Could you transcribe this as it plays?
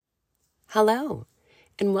Hello,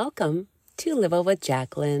 and welcome to Live Well with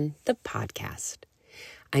Jacqueline, the podcast.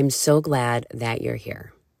 I'm so glad that you're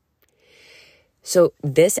here. So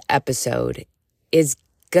this episode is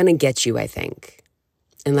going to get you, I think.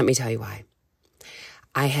 And let me tell you why.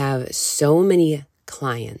 I have so many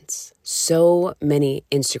clients, so many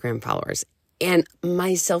Instagram followers, and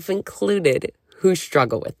myself included, who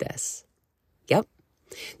struggle with this. Yep.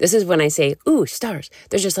 This is when I say, ooh, stars,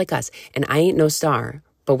 they're just like us. And I ain't no star.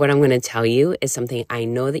 But what I'm going to tell you is something I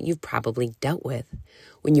know that you've probably dealt with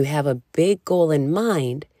when you have a big goal in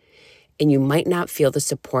mind and you might not feel the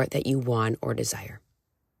support that you want or desire.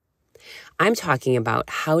 I'm talking about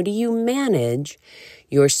how do you manage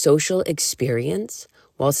your social experience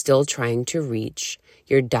while still trying to reach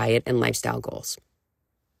your diet and lifestyle goals.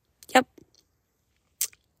 Yep.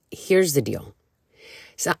 Here's the deal.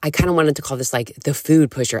 So I kind of wanted to call this like the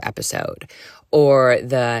food pusher episode, or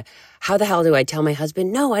the how the hell do I tell my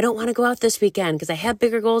husband, no, I don't want to go out this weekend because I have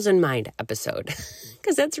bigger goals in mind episode,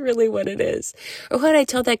 because that's really what it is. Or how do I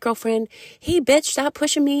tell that girlfriend, hey, bitch, stop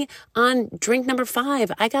pushing me on drink number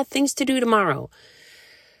 5. I got things to do tomorrow.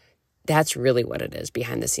 That's really what it is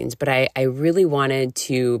behind the scenes. But I really wanted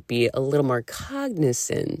to be a little more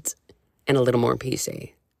cognizant and a little more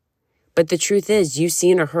PC. But the truth is, you've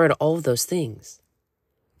seen or heard all of those things.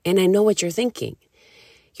 And I know what you're thinking.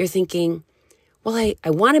 You're thinking, well, I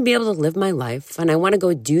want to be able to live my life and I want to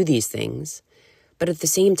go do these things. But at the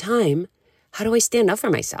same time, how do I stand up for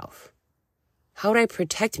myself? How do I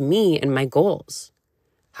protect me and my goals?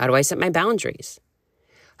 How do I set my boundaries?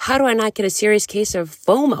 How do I not get a serious case of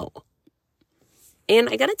FOMO? And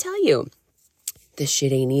I got to tell you, this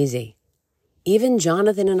shit ain't easy. Even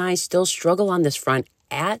Jonathan and I still struggle on this front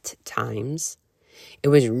at times. It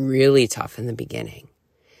was really tough in the beginning.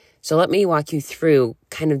 So let me walk you through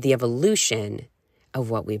kind of the evolution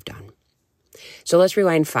of what we've done. So let's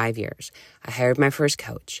rewind 5 years. I hired my first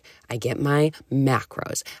coach. I get my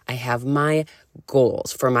macros. I have my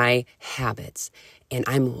goals for my habits, and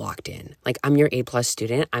I'm locked in. Like, I'm your A+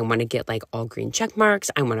 student. I want to get like all green check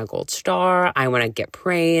marks. I want a gold star. I want to get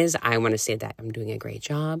praise. I want to say that I'm doing a great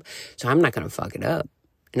job. So I'm not going to fuck it up.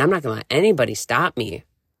 And I'm not going to let anybody stop me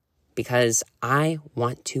because I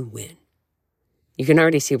want to win. You can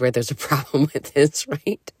already see where there's a problem with this,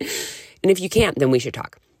 right? And if you can't, then we should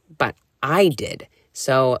talk. But I did.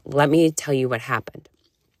 So let me tell you what happened.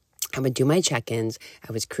 I would do my check-ins.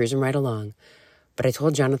 I was cruising right along. But I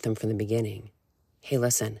told Jonathan from the beginning, hey,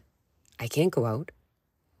 listen, I can't go out.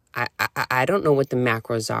 I don't know what the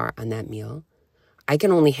macros are on that meal. I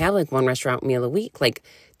can only have like one restaurant meal a week. Like,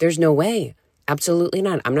 there's no way. Absolutely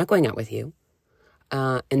not. I'm not going out with you.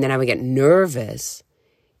 And then I would get nervous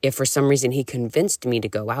if for some reason he convinced me to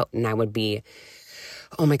go out, and I would be,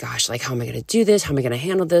 oh my gosh, like, how am I going to do this? How am I going to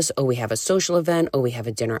handle this? Oh, we have a social event. Oh, we have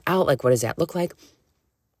a dinner out. Like, what does that look like?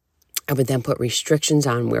 I would then put restrictions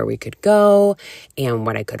on where we could go and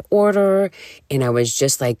what I could order. And I was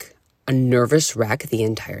just like a nervous wreck the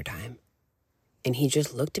entire time. And he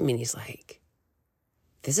just looked at me and he's like,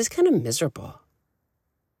 this is kind of miserable.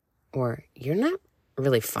 Or, you're not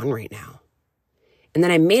really fun right now. And then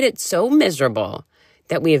I made it so miserable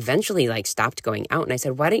that we eventually like stopped going out. And I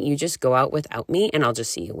said, why don't you just go out without me and I'll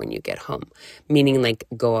just see you when you get home? Meaning like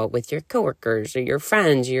go out with your coworkers or your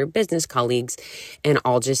friends or your business colleagues, and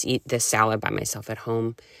I'll just eat this salad by myself at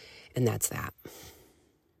home. And that's that.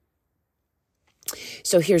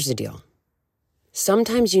 So here's the deal.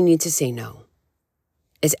 Sometimes you need to say no.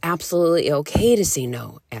 It's absolutely okay to say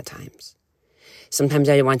no at times. Sometimes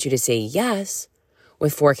I want you to say yes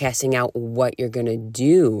with forecasting out what you're going to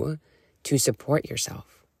do to support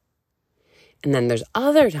yourself. And then there's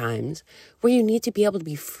other times where you need to be able to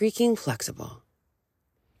be freaking flexible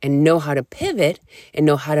and know how to pivot and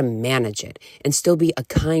know how to manage it and still be a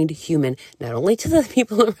kind human, not only to the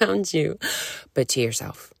people around you, but to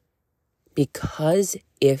yourself. Because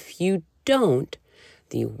if you don't,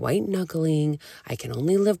 the white knuckling, I can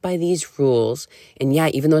only live by these rules. And yeah,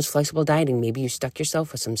 even though it's flexible dieting, maybe you stuck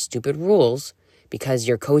yourself with some stupid rules because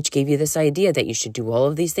your coach gave you this idea that you should do all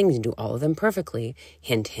of these things and do all of them perfectly,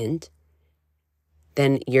 hint, hint,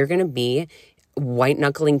 then you're going to be white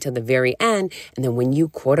knuckling to the very end. And then when you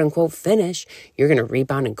quote unquote finish, you're going to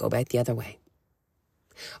rebound and go back the other way.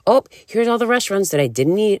 Oh, here's all the restaurants that I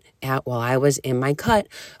didn't eat at while I was in my cut.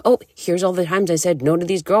 Oh, here's all the times I said no to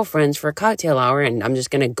these girlfriends for a cocktail hour, and I'm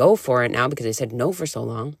just going to go for it now because I said no for so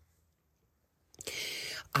long.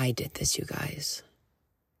 I did this, you guys.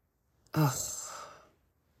 Oh.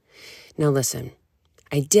 Now listen,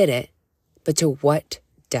 I did it, but to what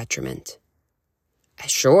detriment?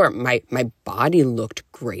 Sure, my body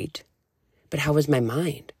looked great, but how was my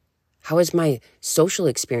mind? How is my social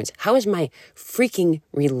experience? How is my freaking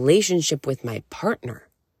relationship with my partner?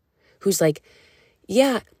 Who's like,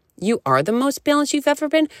 yeah, you are the most balanced you've ever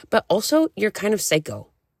been, but also you're kind of psycho.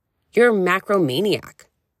 You're a macromaniac.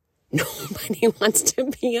 Nobody wants to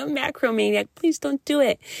be a macromaniac. Please don't do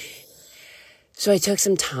it. So I took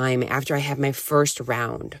some time after I had my first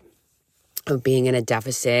round of being in a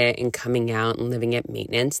deficit and coming out and living at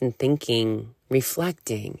maintenance and thinking,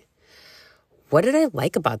 reflecting, what did I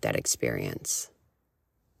like about that experience?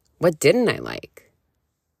 What didn't I like?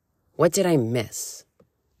 What did I miss?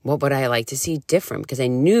 What would I like to see different? Because I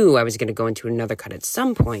knew I was going to go into another cut at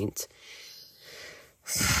some point.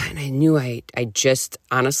 And I knew I just,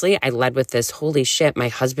 honestly, I led with this, holy shit, my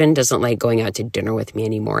husband doesn't like going out to dinner with me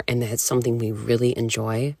anymore. And that's something we really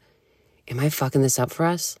enjoy. Am I fucking this up for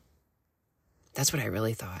us? That's what I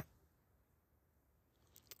really thought.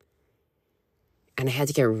 And I had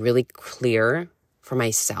to get really clear for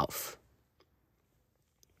myself.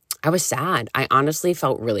 I was sad. I honestly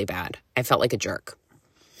felt really bad. I felt like a jerk.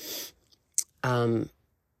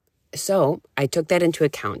 So I took that into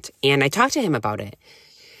account and I talked to him about it.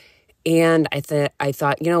 And I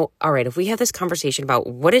thought, all right, if we have this conversation about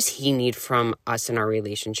what does he need from us in our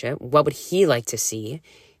relationship, what would he like to see?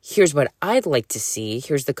 Here's what I'd like to see.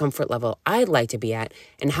 Here's the comfort level I'd like to be at.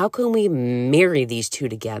 And how can we marry these two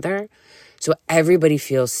together so everybody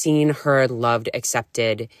feels seen, heard, loved,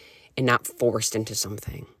 accepted, and not forced into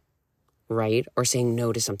something, right? Or saying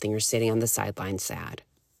no to something or sitting on the sidelines sad.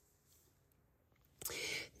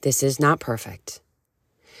 This is not perfect.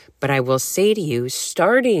 But I will say to you,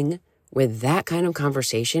 starting with that kind of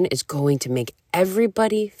conversation is going to make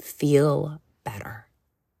everybody feel better.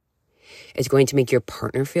 It's going to make your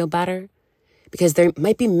partner feel better because they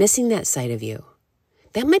might be missing that side of you.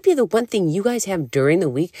 That might be the one thing you guys have during the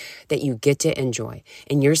week that you get to enjoy.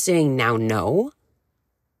 And you're saying now no?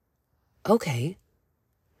 Okay.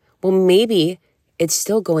 Well, maybe it's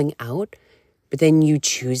still going out, but then you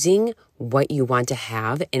choosing what you want to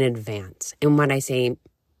have in advance. And when I say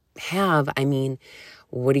have, I mean,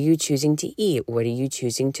 what are you choosing to eat? What are you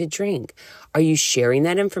choosing to drink? Are you sharing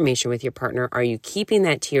that information with your partner? Are you keeping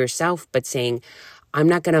that to yourself, but saying, I'm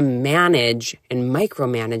not going to manage and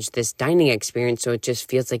micromanage this dining experience so it just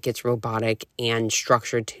feels like it's robotic and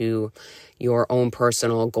structured to your own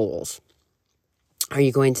personal goals? Are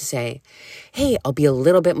you going to say, hey, I'll be a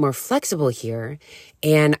little bit more flexible here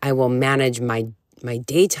and I will manage my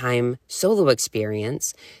daytime solo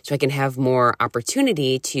experience so I can have more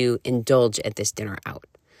opportunity to indulge at this dinner out?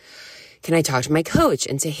 Can I talk to my coach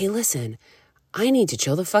and say, hey, listen, I need to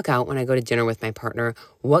chill the fuck out when I go to dinner with my partner.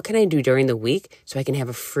 What can I do during the week so I can have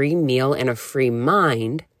a free meal and a free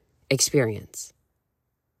mind experience?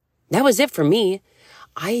 That was it for me.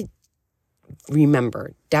 I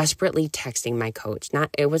remember desperately texting my coach.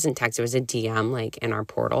 It wasn't text, it was a DM like in our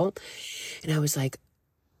portal. And I was like,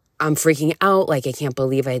 I'm freaking out. Like, I can't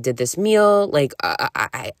believe I did this meal. Like,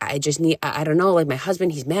 I just need, I don't know, like my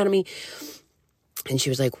husband, he's mad at me. And she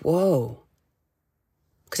was like, whoa.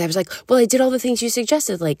 Because I was like, well, I did all the things you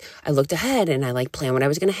suggested. Like, I looked ahead and I like planned what I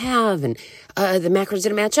was going to have. And the macros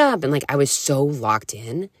didn't match up. And like, I was so locked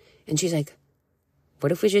in. And she's like,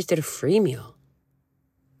 what if we just did a free meal?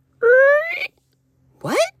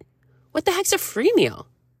 What? What the heck's a free meal?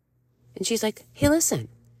 And she's like, hey, listen,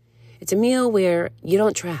 it's a meal where you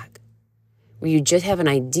don't track, where you just have an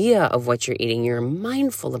idea of what you're eating. You're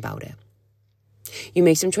mindful about it. You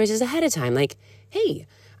make some choices ahead of time, like, hey,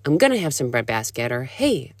 I'm going to have some breadbasket, or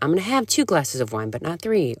hey, I'm going to have 2 glasses of wine, but not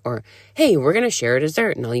 3, or hey, we're going to share a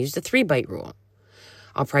dessert and I'll use the 3-bite rule.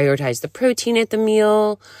 I'll prioritize the protein at the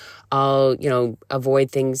meal. I'll, avoid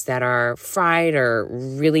things that are fried or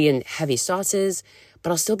really in heavy sauces, but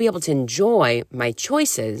I'll still be able to enjoy my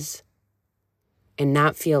choices and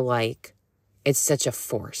not feel like it's such a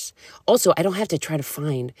force. Also, I don't have to try to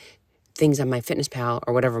find things on MyFitnessPal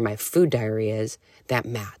or whatever my food diary is that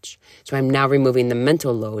match. So I'm now removing the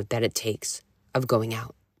mental load that it takes of going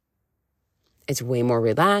out. It's way more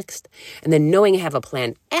relaxed. And then knowing I have a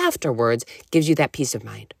plan afterwards gives you that peace of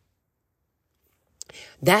mind.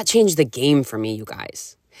 That changed the game for me, you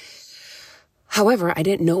guys. However, I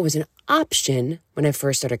didn't know it was an option when I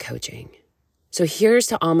first started coaching. So here's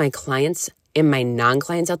to all my clients and my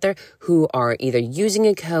non-clients out there who are either using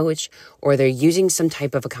a coach or they're using some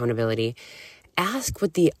type of accountability. Ask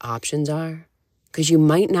what the options are, because you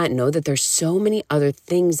might not know that there's so many other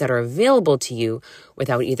things that are available to you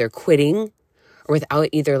without either quitting or without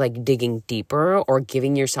either like digging deeper or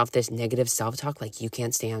giving yourself this negative self-talk like you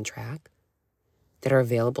can't stay on track, that are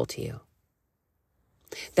available to you.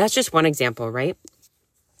 That's just one example, right?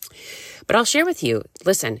 But I'll share with you,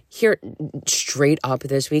 listen, here, straight up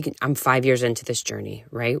this week, I'm 5 years into this journey,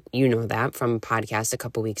 right? You know that from a podcast a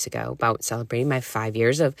couple weeks ago about celebrating my 5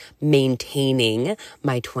 years of maintaining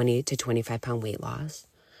my 20 to 25 pound weight loss.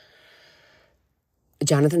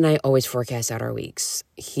 Jonathan and I always forecast out our weeks.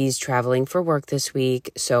 He's traveling for work this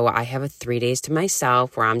week, so I have 3 days to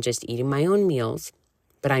myself where I'm just eating my own meals.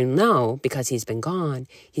 But I know because he's been gone,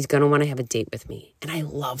 he's going to want to have a date with me. And I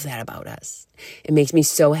love that about us. It makes me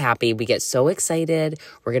so happy. We get so excited.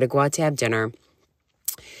 We're going to go out to have dinner.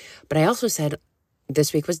 But I also said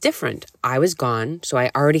this week was different. I was gone, so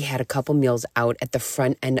I already had a couple meals out at the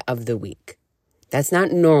front end of the week. That's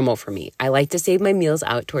not normal for me. I like to save my meals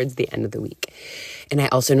out towards the end of the week. And I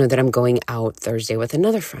also know that I'm going out Thursday with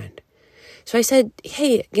another friend. So I said,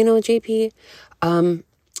 hey, JP,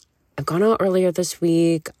 I've gone out earlier this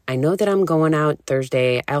week. I know that I'm going out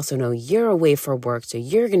Thursday. I also know you're away for work, so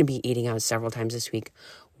you're going to be eating out several times this week.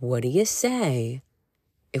 What do you say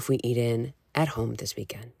if we eat in at home this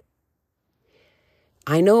weekend?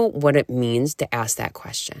 I know what it means to ask that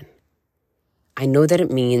question. I know that it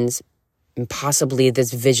means possibly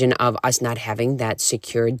this vision of us not having that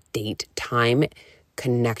secure date time,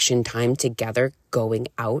 connection time together, going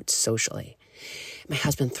out socially. My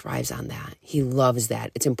husband thrives on that. He loves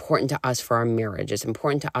that. It's important to us for our marriage. It's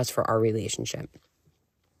important to us for our relationship.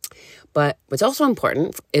 But what's also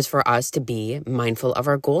important is for us to be mindful of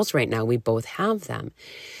our goals right now. We both have them.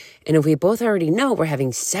 And if we both already know we're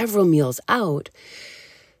having several meals out,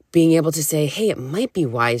 being able to say, hey, it might be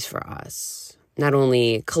wise for us, not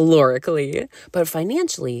only calorically, but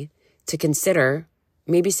financially, to consider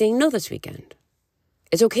maybe saying no this weekend.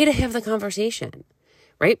 It's okay to have the conversation.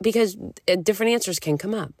 Right? Because different answers can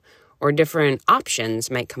come up or different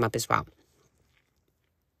options might come up as well.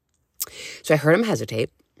 So I heard him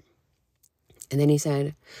hesitate. And then he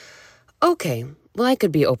said, okay, well, I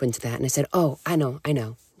could be open to that. And I said, oh, I know.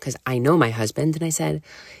 Because I know my husband. And I said,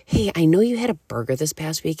 hey, I know you had a burger this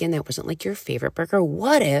past weekend that wasn't like your favorite burger.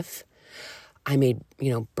 What if I made,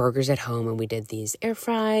 burgers at home and we did these air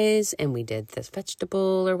fries and we did this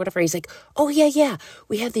vegetable or whatever. He's like, oh, yeah,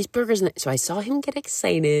 we have these burgers. So I saw him get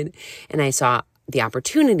excited and I saw the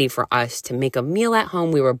opportunity for us to make a meal at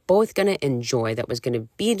home we were both going to enjoy, that was going to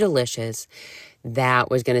be delicious,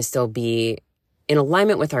 that was going to still be in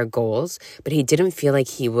alignment with our goals, but he didn't feel like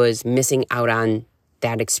he was missing out on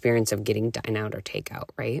that experience of getting dine out or takeout,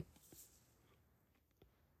 right?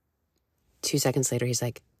 2 seconds later, he's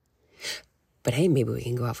like, but hey, maybe we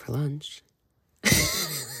can go out for lunch. And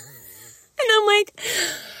I'm like,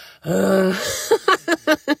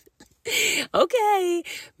 okay,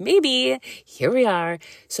 maybe. Here we are.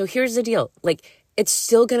 So here's the deal. It's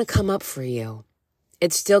still going to come up for you.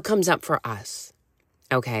 It still comes up for us.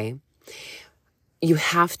 Okay? You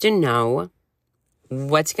have to know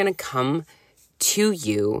what's going to come to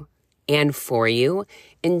you and for you,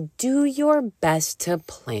 and do your best to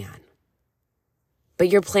plan. But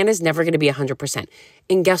your plan is never going to be 100%.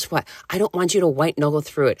 And guess what? I don't want you to white knuckle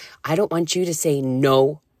through it. I don't want you to say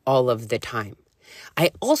no all of the time. I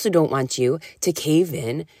also don't want you to cave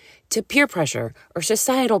in to peer pressure or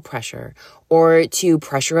societal pressure or to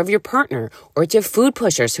pressure of your partner or to food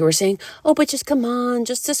pushers who are saying, oh, but just come on,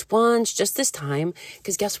 just this once, just this time.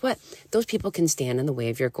 Because guess what? Those people can stand in the way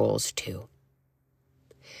of your goals too.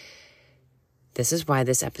 This is why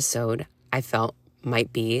this episode, I felt,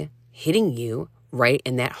 might be hitting you right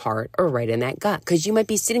in that heart or right in that gut. Because you might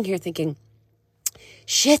be sitting here thinking,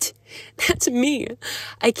 shit, that's me.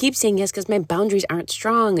 I keep saying yes because my boundaries aren't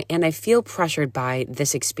strong and I feel pressured by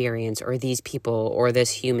this experience or these people or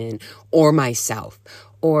this human or myself.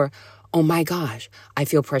 Or, oh my gosh, I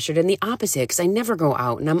feel pressured in the opposite because I never go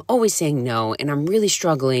out and I'm always saying no and I'm really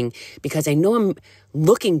struggling because I know I'm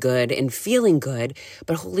looking good and feeling good,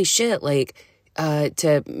 but holy shit,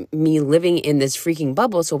 to me living in this freaking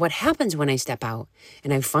bubble. So what happens when I step out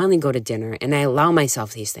and I finally go to dinner and I allow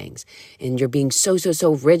myself these things, and you're being so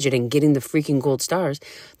rigid and getting the freaking gold stars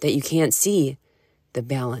that you can't see the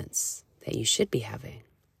balance that you should be having.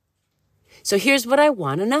 So here's what I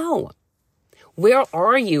want to know. Where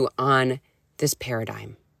are you on this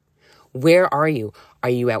paradigm? Where are you? Are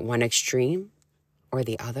you at one extreme or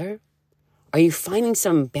the other? Are you finding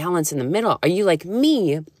some balance in the middle? Are you like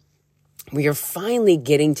me, where you're finally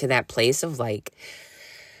getting to that place of 80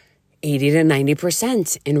 to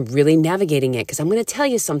 90% and really navigating it? Because I'm going to tell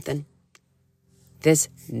you something. This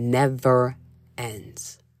never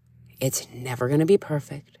ends. It's never going to be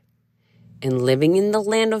perfect. And living in the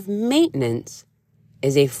land of maintenance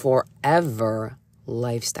is a forever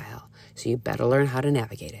lifestyle. So you better learn how to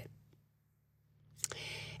navigate it.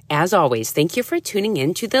 As always, thank you for tuning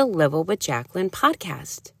in to the Live Well with Jacqueline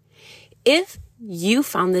podcast. If you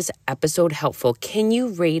found this episode helpful, can you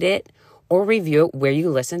rate it or review it where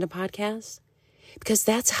you listen to podcasts? Because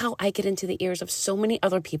that's how I get into the ears of so many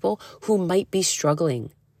other people who might be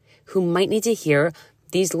struggling, who might need to hear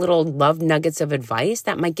these little love nuggets of advice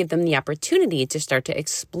that might give them the opportunity to start to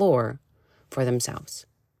explore for themselves.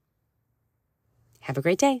 Have a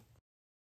great day.